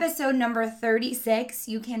Episode number 36,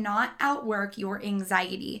 you cannot outwork your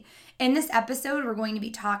anxiety. In this episode, we're going to be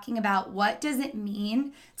talking about what does it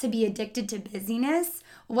mean to be addicted to busyness?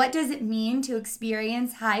 What does it mean to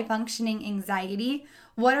experience high functioning anxiety?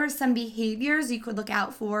 What are some behaviors you could look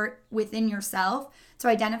out for within yourself to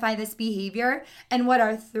identify this behavior? And what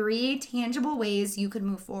are 3 tangible ways you could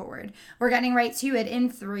move forward? We're getting right to it in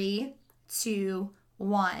 3, 2,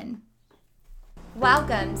 1.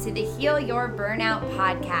 Welcome to the Heal Your Burnout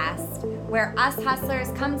podcast, where us hustlers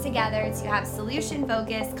come together to have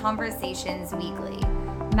solution-focused conversations weekly.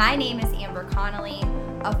 My name is Amber Connolly,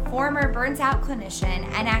 a former burnt-out clinician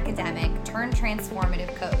and academic turned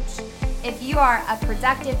transformative coach. If you are a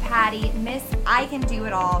productive Patty, Miss I Can Do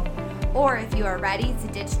It All, or if you are ready to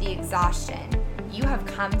ditch the exhaustion, you have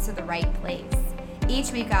come to the right place.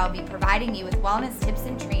 Each week I'll be providing you with wellness tips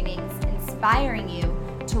and trainings, inspiring you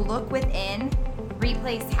to look within,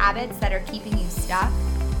 replace habits that are keeping you stuck,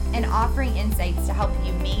 and offering insights to help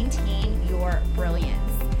you maintain your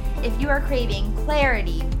brilliance. If you are craving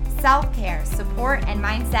clarity, self-care, support, and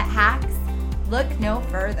mindset hacks, look no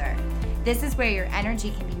further. This is where your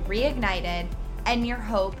energy can be reignited and your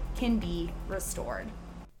hope can be restored.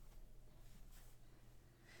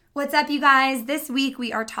 What's up, you guys? This week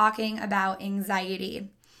we are talking about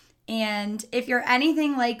anxiety. And if you're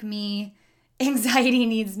anything like me, anxiety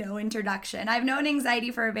needs no introduction. I've known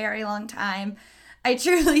anxiety for a very long time. I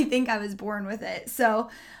truly think I was born with it.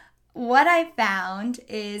 So what I found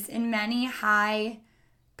is in many high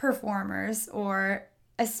performers, or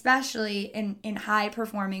especially in high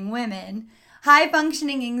performing women, high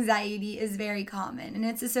functioning anxiety is very common. And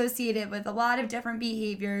it's associated with a lot of different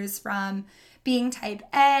behaviors, from being type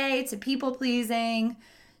A to people pleasing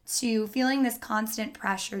to feeling this constant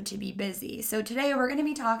pressure to be busy. So today we're going to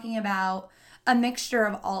be talking about a mixture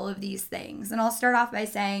of all of these things. And I'll start off by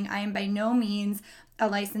saying I am by no means a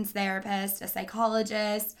licensed therapist, a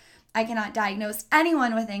psychologist. I cannot diagnose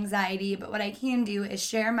anyone with anxiety, but what I can do is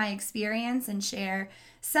share my experience and share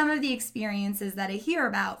some of the experiences that I hear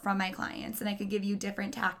about from my clients. And I could give you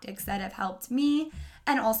different tactics that have helped me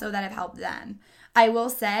and also that have helped them. I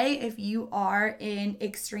will say, if you are in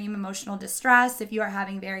extreme emotional distress, if you are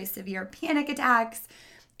having very severe panic attacks,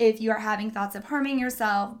 if you are having thoughts of harming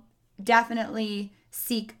yourself, definitely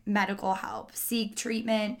seek medical help, seek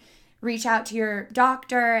treatment, reach out to your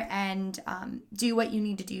doctor, and do what you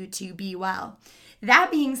need to do to be well. That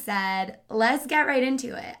being said, let's get right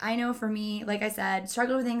into it. I know for me, like I said,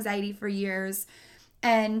 struggled with anxiety for years,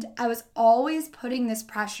 and I was always putting this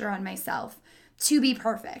pressure on myself to be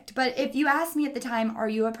perfect. But if you asked me at the time, are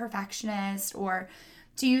you a perfectionist, or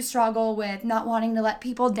do you struggle with not wanting to let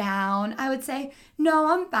people down? I would say, no,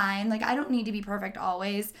 I'm fine. Like, I don't need to be perfect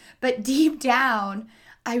always. But deep down,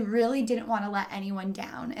 I really didn't want to let anyone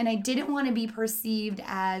down. And I didn't want to be perceived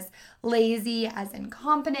as lazy, as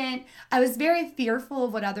incompetent. I was very fearful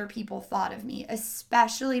of what other people thought of me,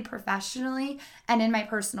 especially professionally and in my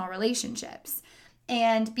personal relationships.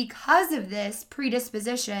 And because of this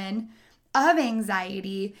predisposition of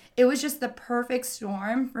anxiety, it was just the perfect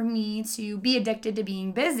storm for me to be addicted to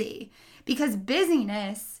being busy, because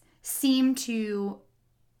busyness seemed to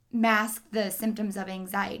mask the symptoms of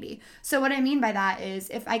anxiety. So what I mean by that is,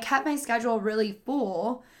 if I kept my schedule really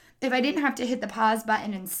full, if I didn't have to hit the pause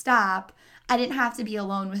button and stop, I didn't have to be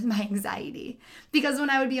alone with my anxiety. Because when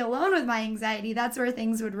I would be alone with my anxiety, that's where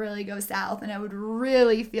things would really go south and I would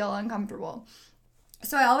really feel uncomfortable.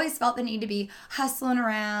 So I always felt the need to be hustling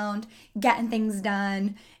around, getting things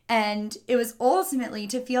done. And it was ultimately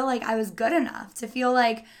to feel like I was good enough, to feel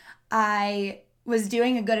like I was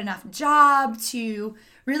doing a good enough job, to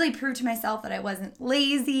really prove to myself that I wasn't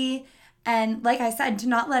lazy. And like I said, to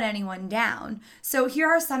not let anyone down. So here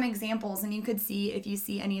are some examples, and you could see if you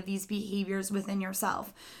see any of these behaviors within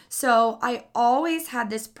yourself. So I always had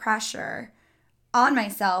this pressure on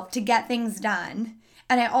myself to get things done.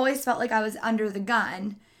 And I always felt like I was under the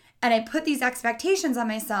gun. And I put these expectations on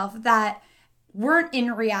myself that weren't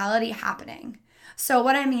in reality happening. So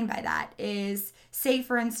what I mean by that is, say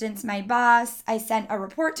for instance, I sent a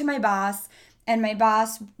report to my boss, and my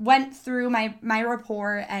boss went through my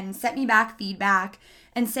report and sent me back feedback,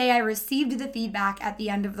 and say I received the feedback at the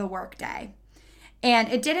end of the workday. And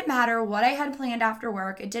it didn't matter what I had planned after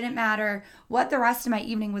work. It didn't matter what the rest of my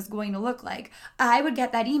evening was going to look like. I would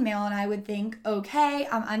get that email and I would think, okay,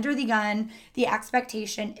 I'm under the gun. The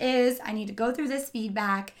expectation is I need to go through this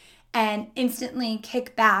feedback and instantly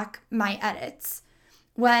kick back my edits.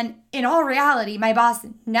 When in all reality, my boss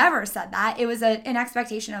never said that. It was an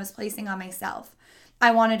expectation I was placing on myself.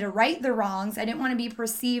 I wanted to right the wrongs. I didn't want to be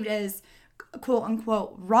perceived as quote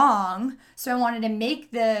unquote wrong. So I wanted to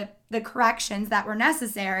make the corrections that were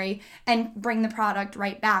necessary and bring the product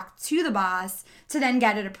right back to the boss to then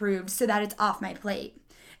get it approved so that it's off my plate.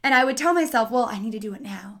 And I would tell myself, well, I need to do it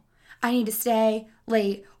now. I need to stay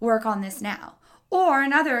late, work on this now. Or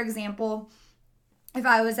another example, if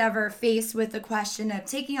I was ever faced with the question of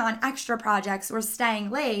taking on extra projects or staying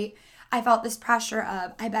late, I felt this pressure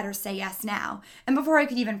of, I better say yes now. And before I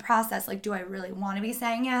could even process, like, do I really want to be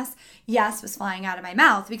saying yes? Yes was flying out of my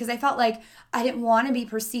mouth because I felt like I didn't want to be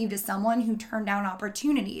perceived as someone who turned down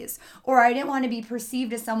opportunities, or I didn't want to be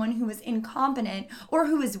perceived as someone who was incompetent or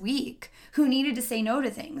who was weak, who needed to say no to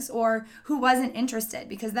things, or who wasn't interested,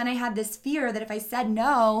 because then I had this fear that if I said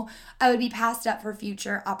no, I would be passed up for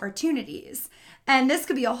future opportunities. And this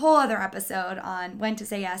could be a whole other episode on when to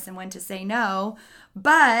say yes and when to say no,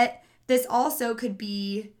 but this also could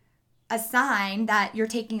be a sign that you're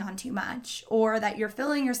taking on too much, or that you're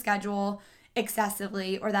filling your schedule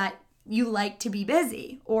excessively, or that you like to be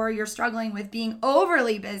busy, or you're struggling with being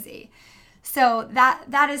overly busy. So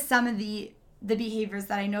that is some of the behaviors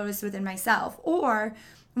that I noticed within myself. Or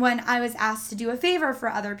when I was asked to do a favor for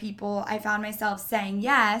other people, I found myself saying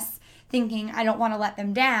yes, thinking I don't want to let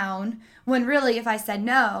them down, when really if I said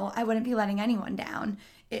no, I wouldn't be letting anyone down.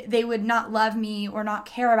 They would not love me or not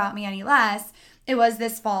care about me any less. It was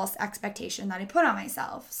this false expectation that I put on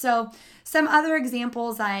myself. So some other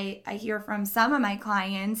examples I hear from some of my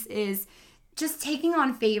clients is just taking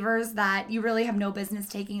on favors that you really have no business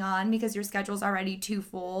taking on because your schedule's already too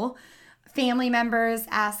full. Family members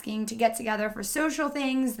asking to get together for social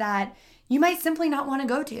things that you might simply not want to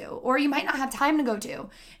go to, or you might not have time to go to,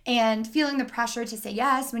 and feeling the pressure to say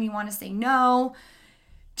yes when you want to say no.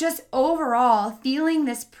 Just overall feeling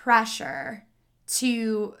this pressure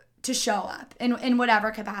to show up in whatever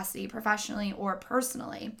capacity, professionally or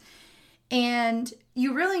personally. And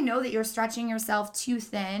you really know that you're stretching yourself too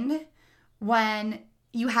thin when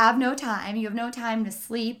you have no time. You have no time to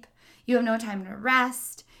sleep. You have no time to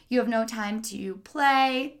rest. You have no time to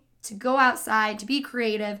play, to go outside, to be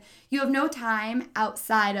creative. You have no time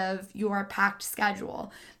outside of your packed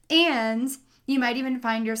schedule. And you might even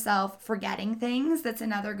find yourself forgetting things. That's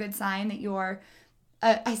another good sign that you're,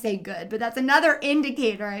 I say good, but that's another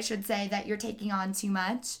indicator, I should say, that you're taking on too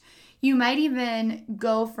much. You might even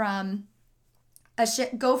go from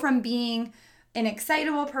being an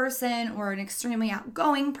excitable person or an extremely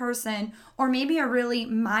outgoing person, or maybe a really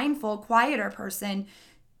mindful, quieter person,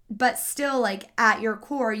 but still like at your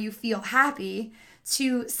core, you feel happy,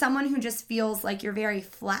 to someone who just feels like you're very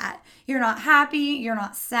flat. You're not happy, you're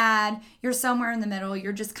not sad, you're somewhere in the middle,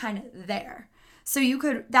 you're just kind of there. So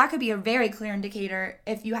that could be a very clear indicator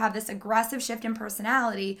if you have this aggressive shift in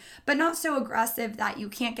personality, but not so aggressive that you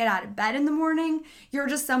can't get out of bed in the morning. You're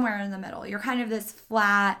just somewhere in the middle. You're kind of this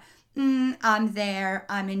flat, I'm there,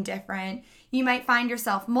 I'm indifferent. You might find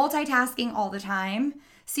yourself multitasking all the time.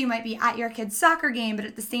 So you might be at your kid's soccer game, but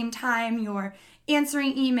at the same time, you're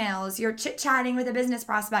answering emails, you're chit-chatting with a business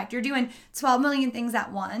prospect, you're doing 12 million things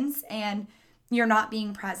at once, and you're not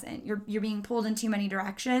being present. You're being pulled in too many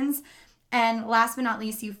directions. And last but not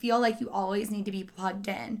least, you feel like you always need to be plugged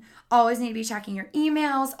in, always need to be checking your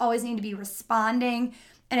emails, always need to be responding.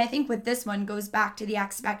 And I think with this one goes back to the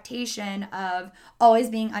expectation of always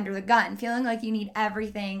being under the gun, feeling like you need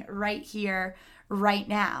everything right here, right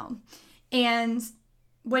now. And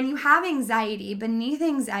when you have anxiety, beneath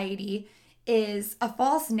anxiety is a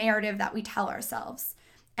false narrative that we tell ourselves.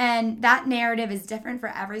 And that narrative is different for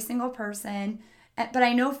every single person. But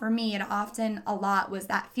I know for me, it often a lot was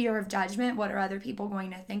that fear of judgment. What are other people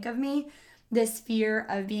going to think of me? This fear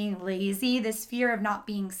of being lazy, this fear of not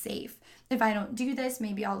being safe. If I don't do this,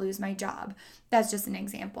 maybe I'll lose my job. That's just an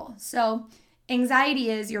example. So anxiety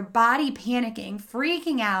is your body panicking,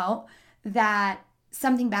 freaking out that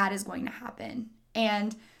something bad is going to happen.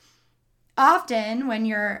 And often when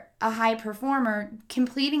you're a high performer,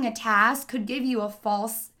 completing a task could give you a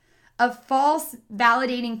false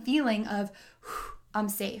validating feeling of, I'm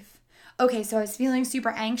safe. Okay, so I was feeling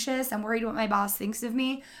super anxious. I'm worried what my boss thinks of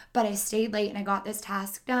me, but I stayed late and I got this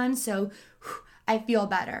task done, so I feel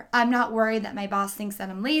better. I'm not worried that my boss thinks that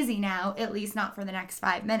I'm lazy now, at least not for the next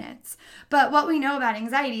 5 minutes. But what we know about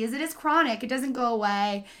anxiety is it is chronic. It doesn't go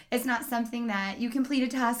away. It's not something that you complete a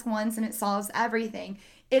task once and it solves everything.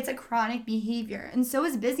 It's a chronic behavior, and so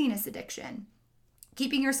is busyness addiction.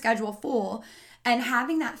 Keeping your schedule full and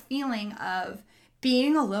having that feeling of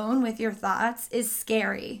being alone with your thoughts is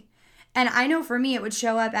scary. And I know for me, it would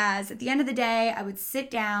show up as, at the end of the day, I would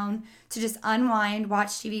sit down to just unwind, watch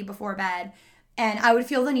TV before bed, and I would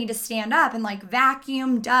feel the need to stand up and like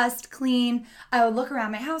vacuum, dust, clean. I would look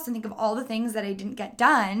around my house and think of all the things that I didn't get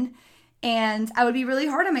done. And I would be really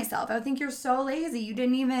hard on myself. I would think, you're so lazy. You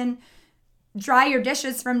didn't even dry your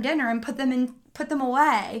dishes from dinner and put them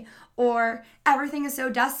away. Or everything is so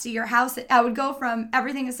dusty, your house, I would go from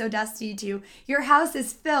everything is so dusty to your house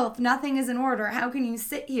is filth, nothing is in order. How can you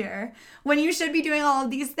sit here when you should be doing all of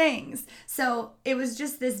these things? So it was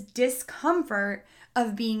just this discomfort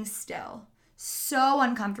of being still. So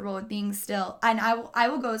uncomfortable with being still. And I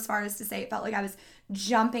will go as far as to say it felt like I was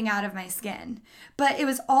jumping out of my skin. But it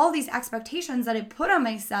was all these expectations that I put on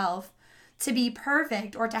myself to be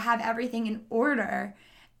perfect or to have everything in order.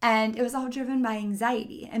 And it was all driven by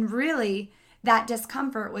anxiety. And really, that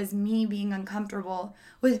discomfort was me being uncomfortable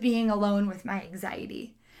with being alone with my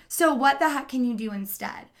anxiety. So what the heck can you do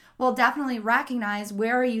instead? Well, definitely recognize,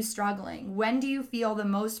 where are you struggling? When do you feel the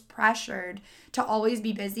most pressured to always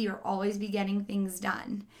be busy or always be getting things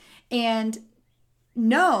done? And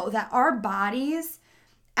know that our bodies,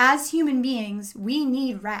 as human beings, we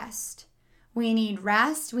need rest. We need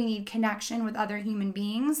rest. We need connection with other human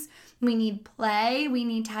beings. We need play. We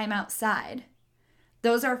need time outside.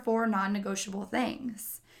 Those are 4 non-negotiable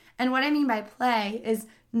things. And what I mean by play is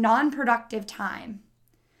non-productive time.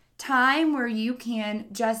 Time where you can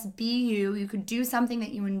just be you. You could do something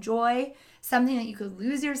that you enjoy, something that you could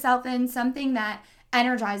lose yourself in, something that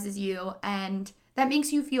energizes you and that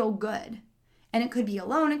makes you feel good. And it could be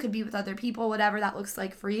alone, it could be with other people, whatever that looks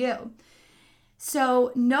like for you.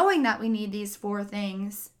 So knowing that we need these 4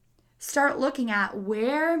 things, start looking at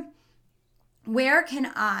where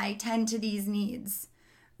can I tend to these needs?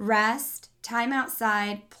 Rest, time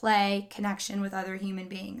outside, play, connection with other human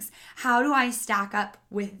beings. How do I stack up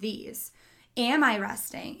with these? Am I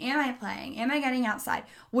resting? Am I playing? Am I getting outside?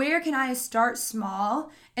 Where can I start small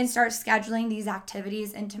and start scheduling these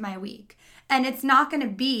activities into my week? And it's not going to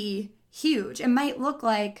be huge. It might look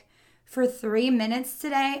like, for 3 minutes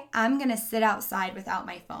today, I'm going to sit outside without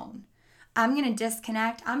my phone. I'm going to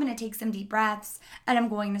disconnect. I'm going to take some deep breaths, and I'm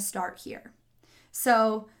going to start here.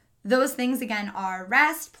 So those things, again, are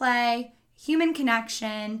rest, play, human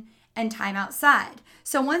connection, and time outside.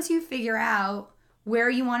 So once you figure out where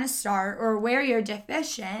you want to start or where you're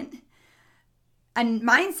deficient, a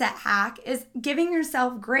mindset hack is giving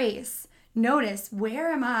yourself grace. Notice,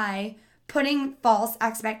 where am I putting false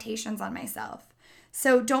expectations on myself?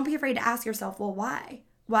 So don't be afraid to ask yourself, well, why?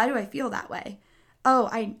 Why do I feel that way? Oh,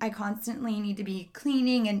 I constantly need to be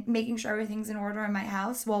cleaning and making sure everything's in order in my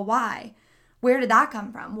house. Well, why? Where did that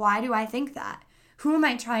come from? Why do I think that? Who am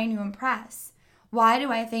I trying to impress? Why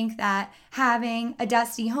do I think that having a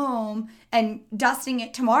dusty home and dusting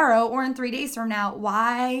it tomorrow or in 3 days from now,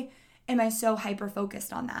 why am I so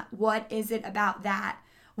hyper-focused on that? What is it about that?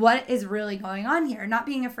 What is really going on here? Not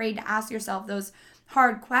being afraid to ask yourself those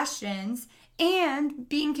hard questions and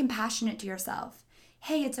being compassionate to yourself.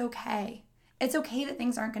 Hey, it's okay. It's okay that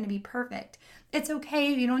things aren't going to be perfect. It's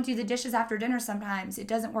okay if you don't do the dishes after dinner sometimes. It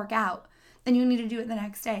doesn't work out. Then you need to do it the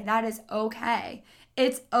next day. That is okay.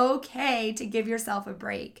 It's okay to give yourself a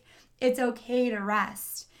break. It's okay to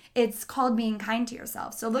rest. It's called being kind to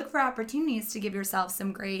yourself. So look for opportunities to give yourself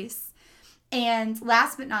some grace. And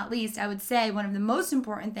last but not least, I would say one of the most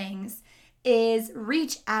important things is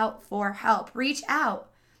reach out for help. Reach out.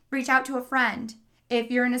 Reach out to a friend.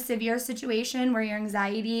 If you're in a severe situation where your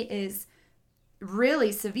anxiety is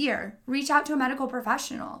really severe, reach out to a medical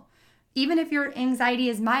professional. Even if your anxiety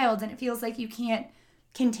is mild and it feels like you can't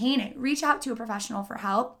contain it, reach out to a professional for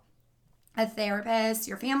help, a therapist,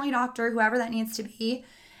 your family doctor, whoever that needs to be.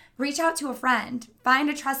 Reach out to a friend. Find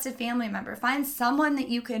a trusted family member. Find someone that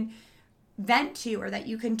you can vent to or that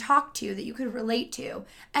you can talk to, that you could relate to.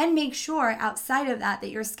 And make sure outside of that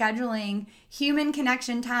you're scheduling human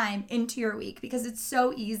connection time into your week, because it's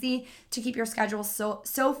so easy to keep your schedule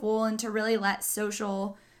so full and to really let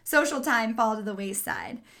social time fall to the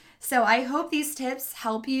wayside. So I hope these tips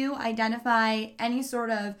help you identify any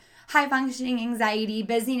sort of high-functioning anxiety,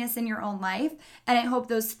 busyness in your own life, and I hope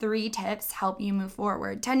those 3 tips help you move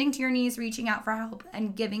forward. Tending to your needs, reaching out for help,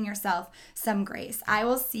 and giving yourself some grace. I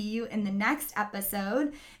will see you in the next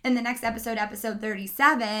episode. In the next episode, episode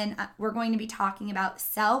 37, we're going to be talking about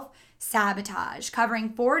self-sabotage,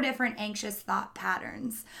 covering 4 different anxious thought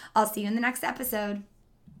patterns. I'll see you in the next episode.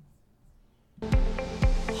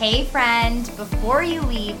 Hey friend, before you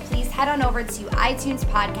leave, please head on over to iTunes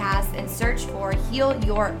Podcast and search for Heal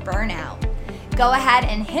Your Burnout. Go ahead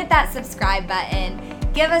and hit that subscribe button,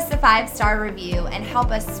 give us a 5-star review, and help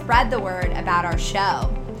us spread the word about our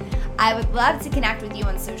show. I would love to connect with you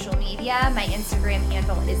on social media. My Instagram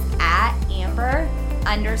handle is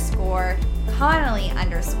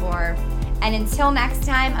 @Amber_Connolly_. And until next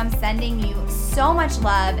time, I'm sending you so much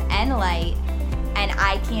love and light, and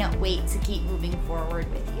I can't wait to keep moving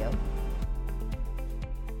forward with you.